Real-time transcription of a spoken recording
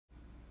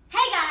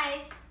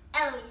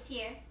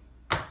here.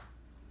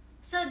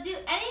 So do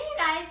any of you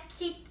guys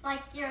keep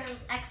like your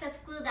excess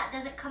glue that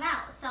doesn't come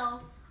out? So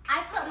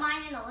I put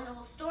mine in a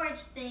little storage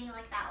thing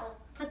like that. I'll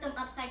put them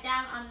upside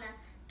down on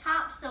the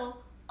top so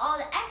all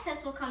the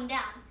excess will come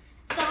down.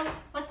 So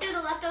let's do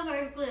the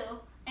leftover glue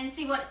and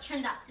see what it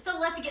turns out to. So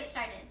let's get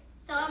started.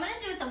 So I'm gonna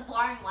do it the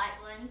barn white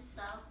one.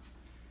 So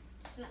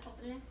just gonna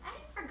open this. I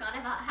forgot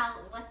about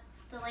what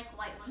the like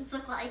white ones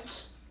look like.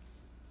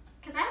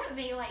 Cause I haven't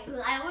made white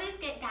glue. I always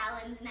get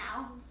gallons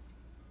now.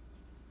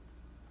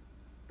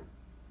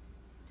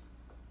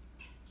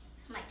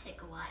 This might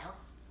take a while.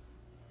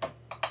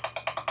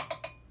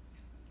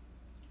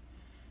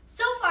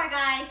 So far,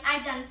 guys,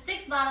 I've done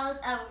 6 bottles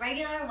of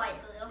regular white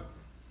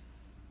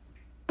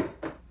glue.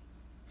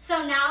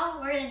 So now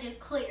we're gonna do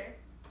clear.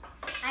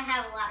 I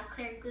have a lot of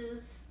clear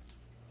glues.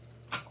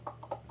 So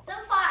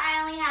far,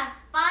 I only have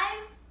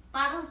 5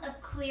 bottles of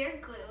clear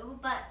glue,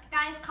 but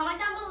guys, comment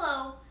down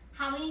below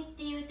how many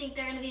do you think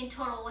there are gonna be in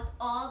total with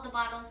all the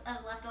bottles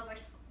of leftover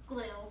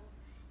glue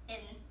in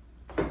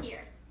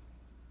here.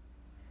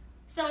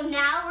 So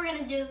now we're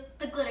gonna do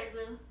the glitter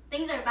glue.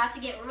 Things are about to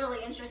get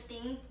really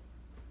interesting.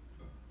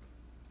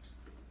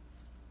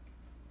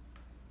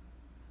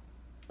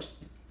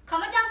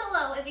 Comment down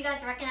below if you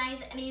guys recognize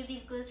any of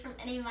these glues from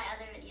any of my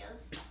other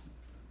videos.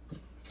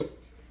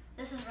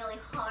 This is really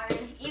hard.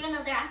 Even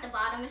though they're at the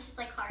bottom, it's just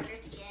like harder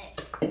to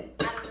get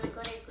out of the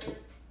glitter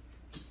glues.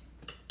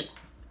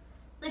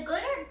 The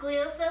glitter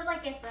glue feels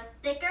like it's a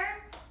thicker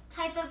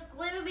type of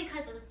glue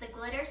because of the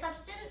glitter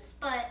substance,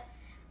 but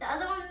the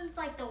other ones,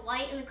 like the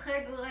white and the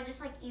clear glue, are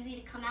just like easy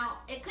to come out.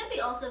 It could be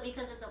also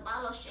because of the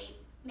bottle shape,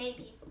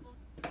 maybe.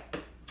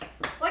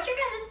 What's your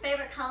guys'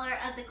 favorite color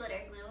of the glitter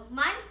glue?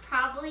 Mine's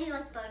probably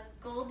like the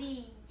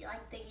goldy,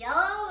 like the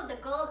yellow, the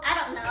gold, I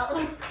don't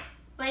know.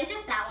 But it's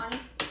just that one.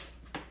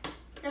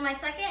 Then my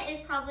second is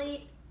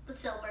probably the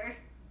silver.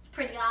 It's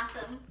pretty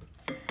awesome.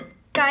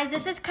 Guys,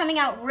 this is coming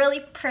out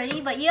really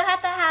pretty, but you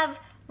have to have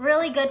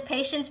really good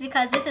patience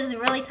because this is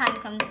really time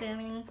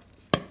consuming.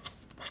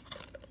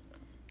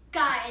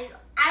 Guys,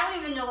 I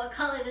don't even know what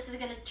color this is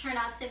gonna turn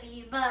out to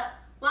be, but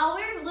while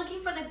we're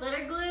looking for the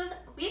glitter glues,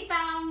 we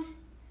found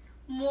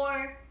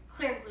more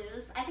clear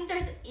glues. I think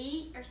there's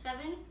 8 or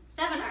 7.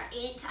 7 or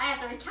 8, I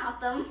have to recount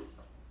them.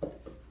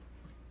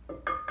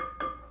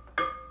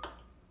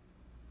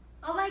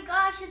 Oh my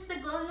gosh, it's the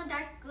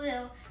glow-in-the-dark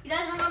glue. You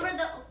guys remember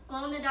the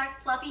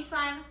glow-in-the-dark fluffy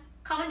slime?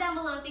 Comment down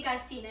below if you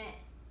guys seen it.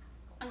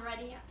 I'm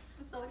ready,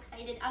 I'm so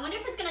excited. I wonder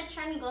if it's gonna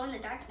turn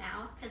glow-in-the-dark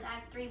now, because I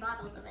have 3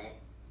 bottles of it.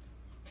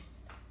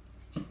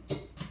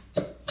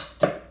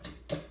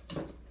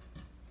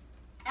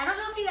 I don't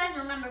know if you guys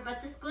remember,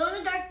 but this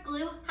glow-in-the-dark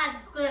glue has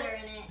glitter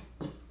in it.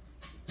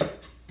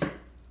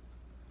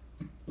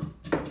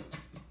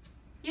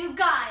 You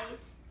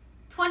guys,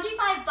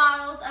 25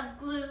 bottles of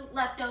glue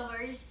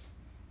leftovers.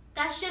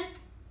 That's just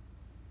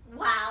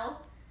wow.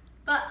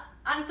 But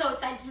I'm so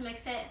excited to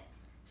mix it.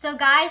 So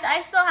guys,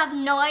 I still have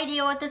no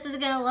idea what this is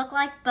gonna look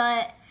like,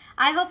 but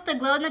I hope the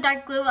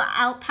glow-in-the-dark glue will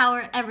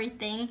outpower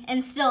everything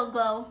and still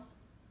glow.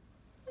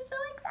 I'm so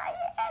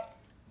excited.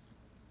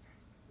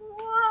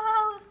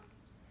 Wow.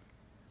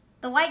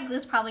 The white glue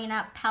is probably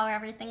not power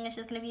everything. It's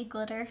just gonna be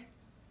glitter.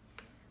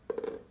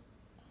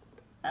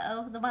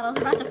 Uh-oh, the bottle's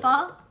about to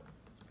fall.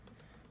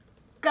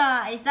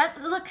 Guys,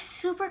 that looks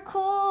super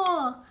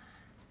cool.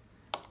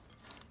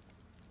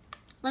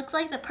 Looks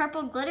like the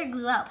purple glitter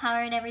glue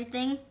outpowered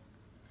everything.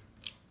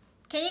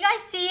 Can you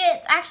guys see it?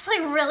 It's actually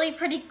really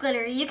pretty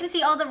glittery. You can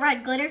see all the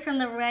red glitter from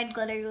the red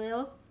glitter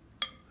glue.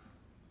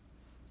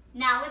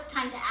 Now it's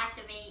time to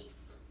activate.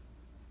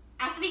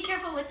 I have to be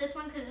careful with this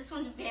one because this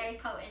one's very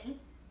potent.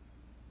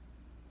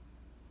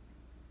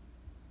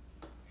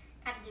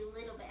 Have to do a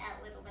little bit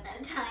at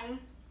a time.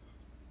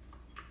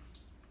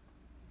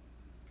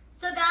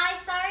 So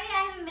guys, sorry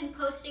I haven't been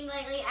posting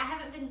lately. I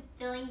haven't been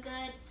feeling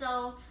good,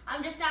 so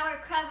I'm just now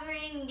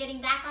recovering and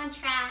getting back on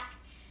track.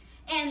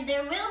 And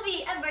there will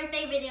be a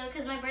birthday video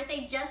because my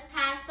birthday just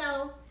passed,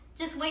 so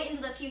just wait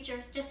into the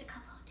future, just a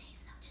couple of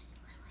days though, just a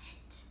little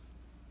hint.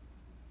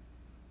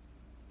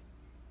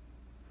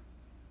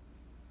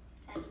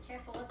 Gotta be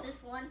careful with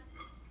this one.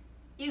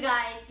 You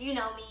guys, you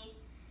know me.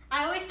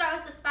 I always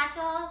start with the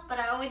spatula, but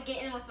I always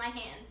get in with my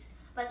hands.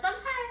 But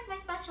sometimes my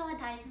spatula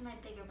dies in my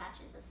bigger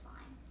batches of slime.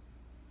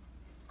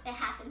 It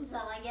happens though,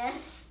 I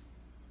guess.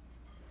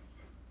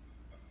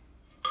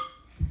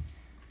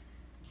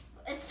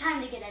 It's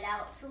time to get it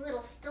out. It's a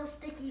little still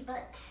sticky,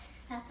 but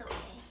that's okay.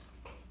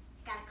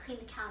 Gotta clean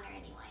the counter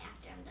anyway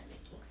after I'm done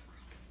making slime.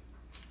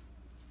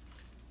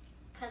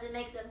 Because it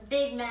makes a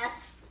big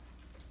mess.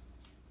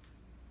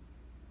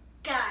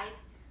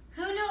 Guys,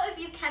 who knew if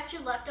you kept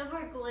your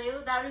leftover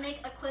glue, that would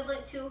make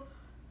equivalent to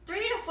 3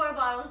 to 4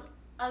 bottles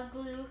of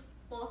glue,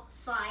 well,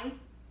 slime.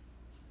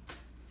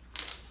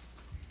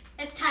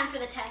 It's time for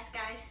the test,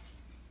 guys.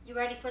 You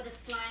ready for the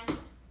slime?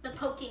 The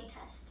poking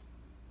test.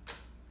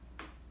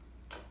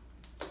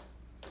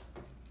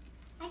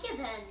 I give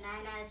that a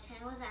 9 out of 10.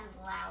 It wasn't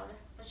as loud.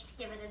 Let's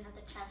give it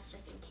another test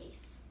just in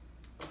case.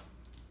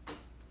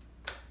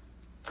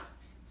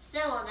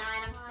 Still a 9,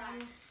 I'm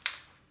sorry.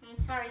 I'm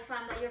sorry,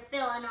 slime, but you're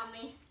filling on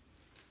me.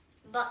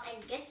 But I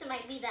guess it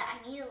might be that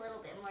I need a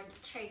little bit more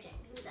detergent.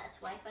 Maybe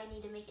that's why, if I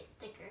need to make it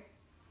thicker.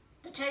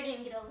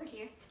 Detergent, get over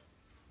here.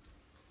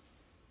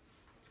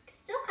 It's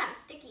still kind of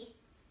sticky.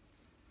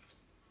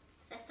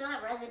 I still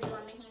have residue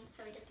on my hands,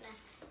 so we're just gonna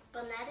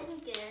blend that in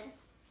good.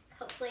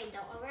 Hopefully I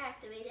don't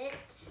overactivate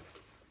it.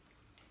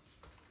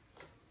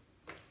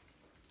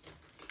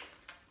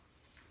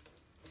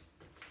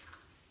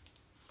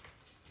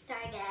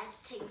 Sorry guys,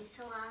 it's taking me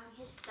so long.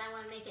 It's just I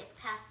want to make it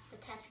past the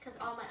test because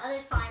all my other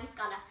slimes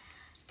got a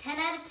 10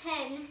 out of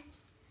 10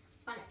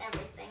 on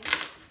everything.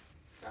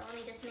 So let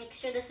me just make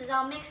sure this is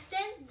all mixed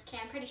in. Okay,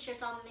 I'm pretty sure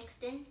it's all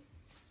mixed in.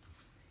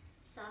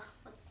 So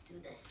let's do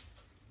this.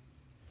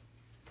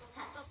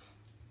 Test.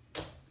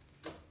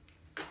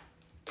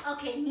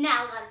 Okay,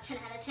 now I got a 10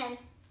 out of 10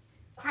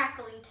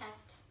 crackling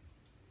test.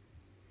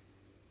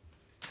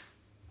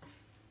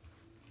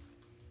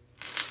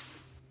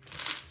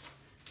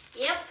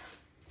 Yep,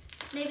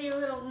 maybe a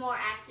little more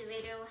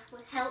activator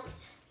would help.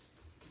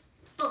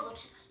 Bubble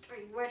test, are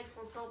you ready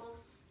for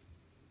bubbles?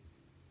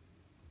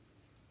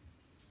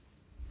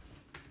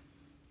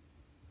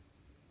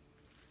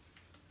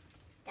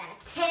 Got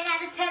a 10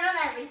 out of 10 on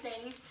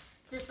everything.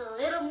 Just a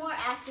little more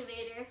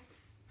activator.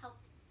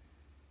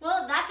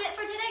 Well, that's it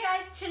for today,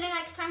 guys. Tune in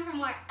next time for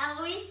more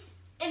Eloise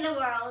in the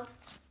world.